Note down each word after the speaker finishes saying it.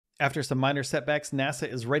After some minor setbacks, NASA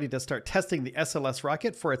is ready to start testing the SLS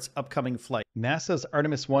rocket for its upcoming flight. NASA's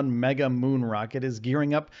Artemis I mega moon rocket is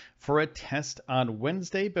gearing up for a test on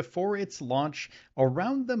Wednesday before its launch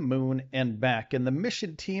around the moon and back. And the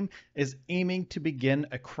mission team is aiming to begin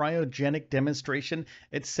a cryogenic demonstration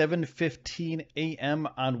at 7:15 a.m.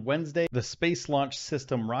 on Wednesday. The Space Launch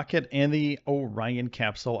System rocket and the Orion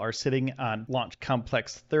capsule are sitting on Launch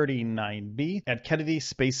Complex 39B at Kennedy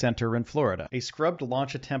Space Center in Florida. A scrubbed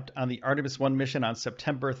launch attempt on the Artemis I mission on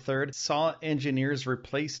September 3rd saw engineers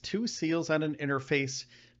replace two seals on an interface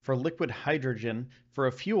for liquid hydrogen for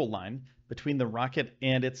a fuel line between the rocket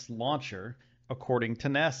and its launcher, according to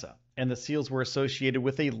NASA. And the seals were associated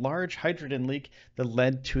with a large hydrogen leak that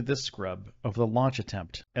led to the scrub of the launch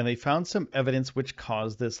attempt. And they found some evidence which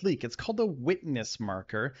caused this leak. It's called a witness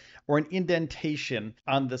marker, or an indentation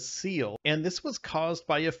on the seal. And this was caused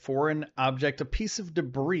by a foreign object, a piece of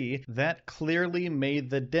debris that clearly made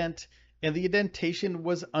the dent. And the indentation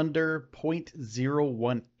was under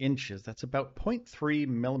 0.01 inches. That's about 0.3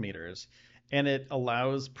 millimeters. And it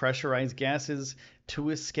allows pressurized gases to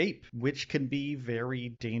escape, which can be very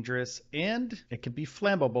dangerous, and it can be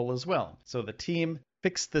flammable as well. So the team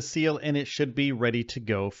fixed the seal and it should be ready to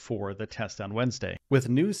go for the test on Wednesday. With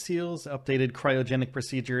new seals, updated cryogenic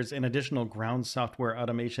procedures, and additional ground software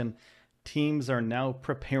automation, teams are now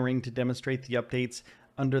preparing to demonstrate the updates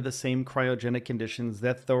under the same cryogenic conditions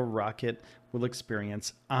that the rocket will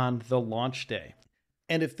experience on the launch day.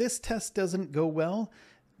 And if this test doesn't go well,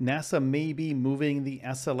 NASA may be moving the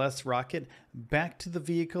SLS rocket back to the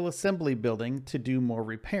vehicle assembly building to do more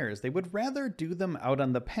repairs. They would rather do them out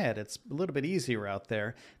on the pad. It's a little bit easier out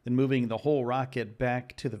there than moving the whole rocket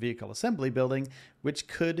back to the vehicle assembly building, which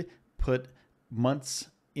could put months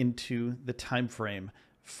into the time frame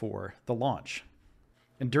for the launch.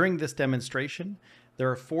 And during this demonstration, there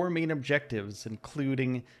are four main objectives,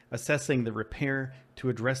 including assessing the repair to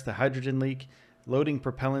address the hydrogen leak, loading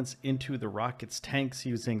propellants into the rocket's tanks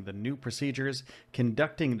using the new procedures,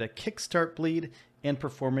 conducting the kickstart bleed, and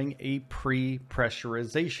performing a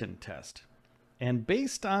pre-pressurization test. And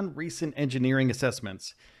based on recent engineering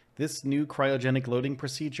assessments, this new cryogenic loading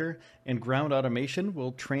procedure and ground automation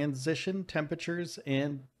will transition temperatures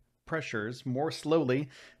and pressures more slowly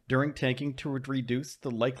during tanking to reduce the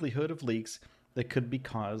likelihood of leaks that could be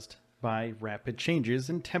caused by rapid changes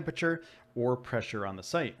in temperature or pressure on the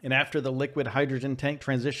site. And after the liquid hydrogen tank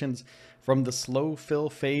transitions from the slow fill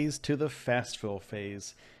phase to the fast fill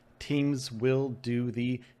phase, teams will do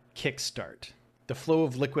the kickstart. The flow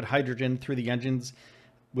of liquid hydrogen through the engines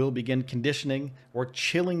will begin conditioning or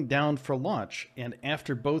chilling down for launch. And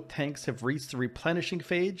after both tanks have reached the replenishing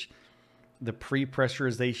phase, the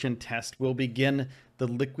pre-pressurization test will begin. The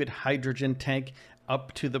liquid hydrogen tank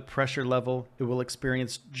up to the pressure level it will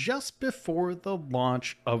experience just before the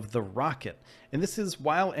launch of the rocket. And this is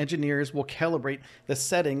while engineers will calibrate the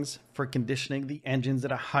settings for conditioning the engines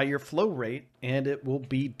at a higher flow rate, and it will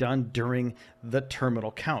be done during the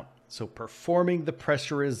terminal count. So performing the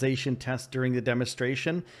pressurization test during the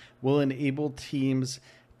demonstration will enable teams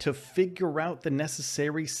to figure out the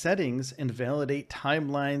necessary settings and validate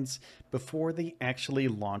timelines before they actually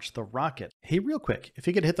launch the rocket. Hey, real quick, if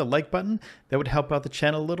you could hit the like button, that would help out the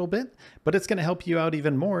channel a little bit, but it's going to help you out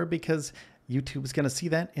even more because YouTube's going to see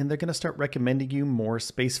that and they're going to start recommending you more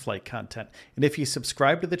spaceflight content. And if you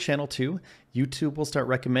subscribe to the channel too, YouTube will start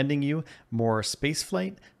recommending you more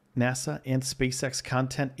spaceflight, NASA, and SpaceX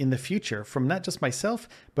content in the future from not just myself,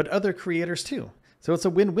 but other creators too. So it's a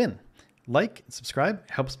win-win. Like and subscribe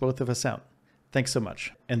helps both of us out. Thanks so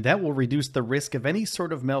much. And that will reduce the risk of any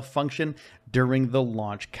sort of malfunction during the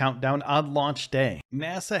launch countdown on launch day.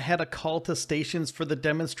 NASA had a call to stations for the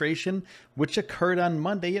demonstration, which occurred on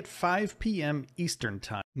Monday at 5 p.m. Eastern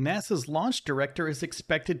Time. NASA's launch director is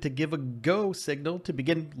expected to give a go signal to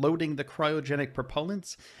begin loading the cryogenic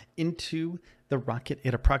propellants into the rocket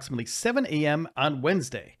at approximately 7 a.m. on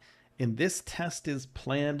Wednesday. And this test is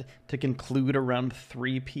planned to conclude around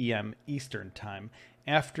 3 p.m. Eastern Time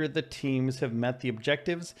after the teams have met the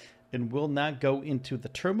objectives and will not go into the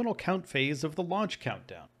terminal count phase of the launch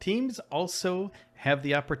countdown. Teams also have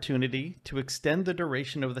the opportunity to extend the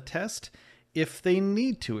duration of the test if they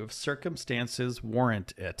need to, if circumstances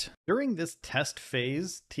warrant it. During this test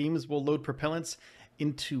phase, teams will load propellants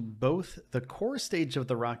into both the core stage of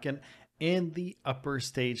the rocket and the upper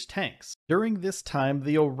stage tanks. During this time,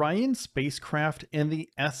 the Orion spacecraft and the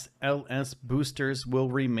SLS boosters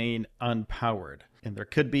will remain unpowered. And there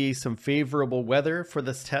could be some favorable weather for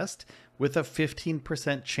this test, with a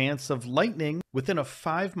 15% chance of lightning within a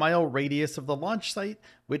 5-mile radius of the launch site,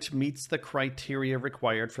 which meets the criteria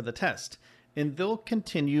required for the test. and they'll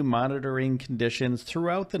continue monitoring conditions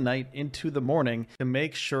throughout the night into the morning to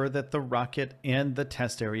make sure that the rocket and the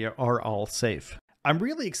test area are all safe. I'm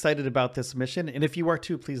really excited about this mission, and if you are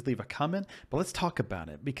too, please leave a comment, but let's talk about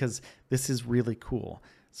it because this is really cool.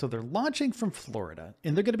 So they're launching from Florida,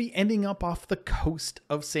 and they're going to be ending up off the coast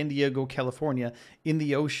of San Diego, California in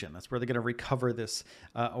the ocean. That's where they're going to recover this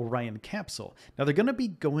Orion capsule. Now they're going to be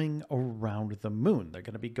going around the moon. They're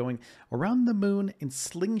going to be going around the moon and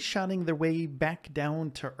slingshotting their way back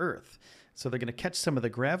down to Earth. So they're going to catch some of the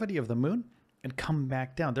gravity of the moon and come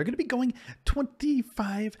back down. They're going to be going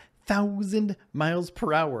 25,000 miles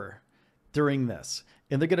per hour during this.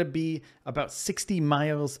 And they're going to be about 60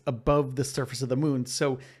 miles above the surface of the moon.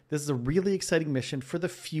 So this is a really exciting mission for the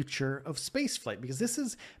future of spaceflight, because this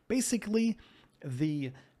is basically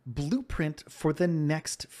the blueprint for the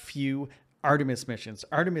next few Artemis missions.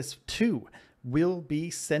 Artemis II will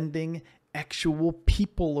be sending actual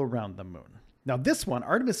people around the moon. Now this one,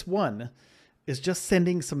 Artemis I, is just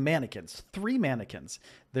sending some mannequins, 3 mannequins.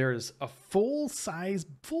 There's a full-size,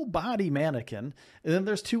 full-body mannequin, and then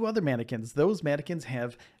there's 2 other mannequins. Those mannequins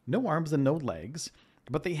have no arms and no legs,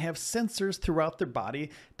 but they have sensors throughout their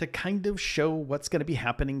body to kind of show what's going to be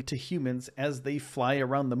happening to humans as they fly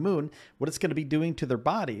around the moon, what it's going to be doing to their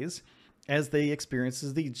bodies as they experience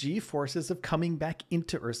the G-forces of coming back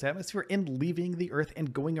into Earth's atmosphere and leaving the Earth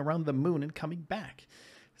and going around the moon and coming back.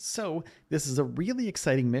 So this is a really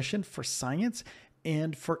exciting mission for science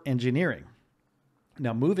and for engineering.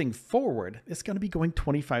 Now moving forward, it's going to be going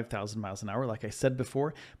 25,000 miles an hour, like I said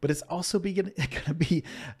before, but it's also going to be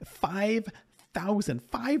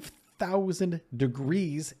 5,000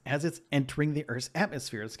 degrees as it's entering the Earth's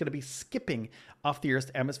atmosphere. It's going to be skipping off the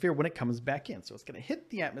Earth's atmosphere when it comes back in. So it's going to hit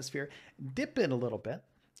the atmosphere, dip in a little bit,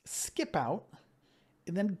 skip out,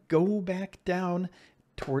 and then go back down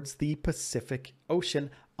towards the Pacific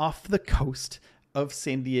Ocean off the coast of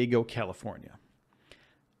San Diego, California.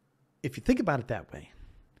 If you think about it that way,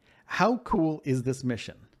 how cool is this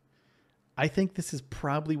mission? I think this is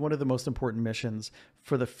probably one of the most important missions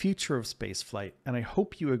for the future of spaceflight, and I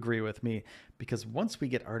hope you agree with me, because once we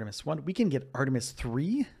get Artemis I, we can get Artemis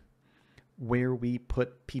III, where we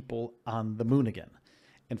put people on the moon again.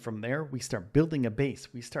 And from there, we start building a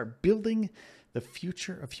base. We start building the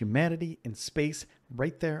future of humanity in space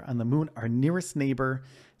right there on the moon, our nearest neighbor,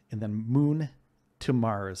 and then moon to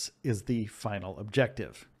Mars is the final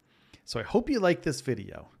objective. So I hope you liked this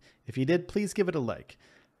video. If you did, please give it a like.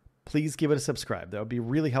 Please give it a subscribe. That would be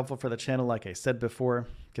really helpful for the channel. Like I said before,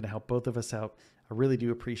 going to help both of us out. I really do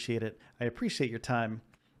appreciate it. I appreciate your time.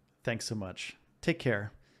 Thanks so much. Take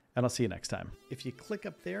care, and I'll see you next time. If you click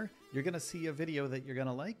up there, you're going to see a video that you're going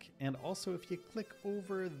to like. And also, if you click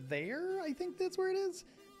over there, I think that's where it is.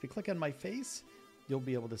 If you click on my face, you'll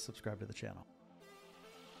be able to subscribe to the channel.